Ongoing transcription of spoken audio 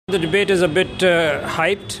The debate is a bit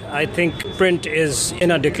hyped. I think print is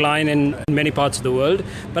in a decline in many parts of the world,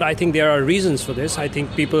 but I think there are reasons for this. I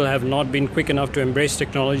think people have not been quick enough to embrace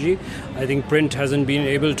technology. I think print hasn't been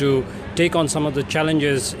able to take on some of the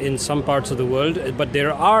challenges in some parts of the world, but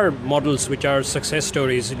there are models which are success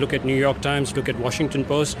stories. Look at New York Times, look at Washington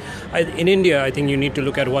Post. In India, I think you need to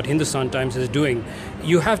look at what Hindustan Times is doing.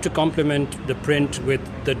 You have to complement the print with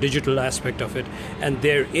the digital aspect of it, and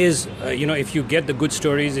there is, if you get the good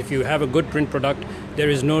stories, if you have a good print product, there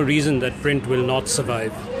is no reason that print will not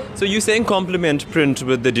survive. So you're saying complement print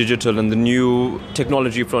with the digital and the new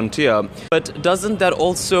technology frontier, but doesn't that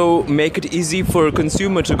also make it easy for a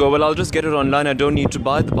consumer to go, well, I'll just get it online, I don't need to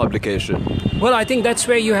buy the publication? Well, I think that's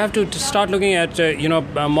where you have to start looking at,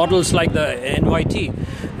 models like the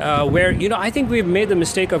NYT, where, I think we've made the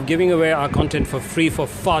mistake of giving away our content for free for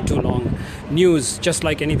far too long. News, just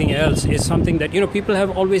like anything else, is something that, people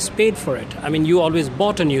have always paid for it. I mean, you always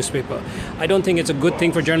bought a newspaper. I don't think it's a good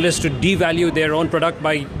thing for journalists to devalue their own product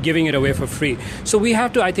by giving it away for free. So we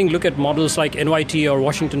have to, I think, look at models like NYT or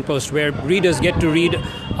Washington Post, where readers get to read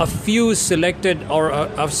a few selected or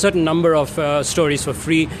a certain number of stories for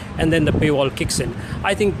free, and then the paywall kicks in.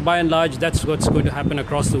 I think, by and large, that's what's going to happen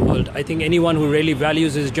across the world. I think anyone who really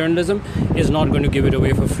values his journalism is not going to give it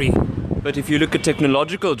away for free. But if you look at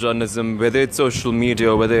technological journalism, whether it's social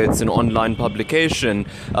media or whether it's an online publication,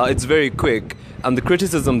 it's very quick. And the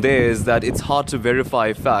criticism there is that it's hard to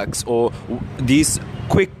verify facts, or these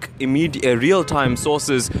quick, immediate, real-time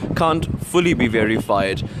sources can't fully be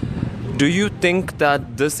verified. Do you think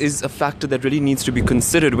that this is a factor that really needs to be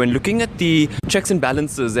considered when looking at the checks and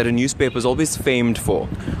balances that a newspaper is always famed for?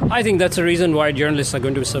 I think that's a reason why journalists are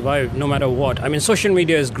going to survive no matter what. I mean, social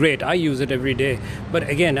media is great. I use it every day. But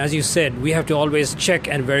again, as you said, we have to always check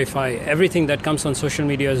and verify. Everything that comes on social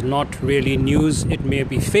media is not really news. It may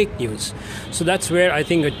be fake news. So that's where I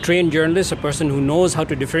think a trained journalist, a person who knows how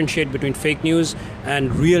to differentiate between fake news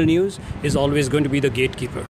and real news, is always going to be the gatekeeper.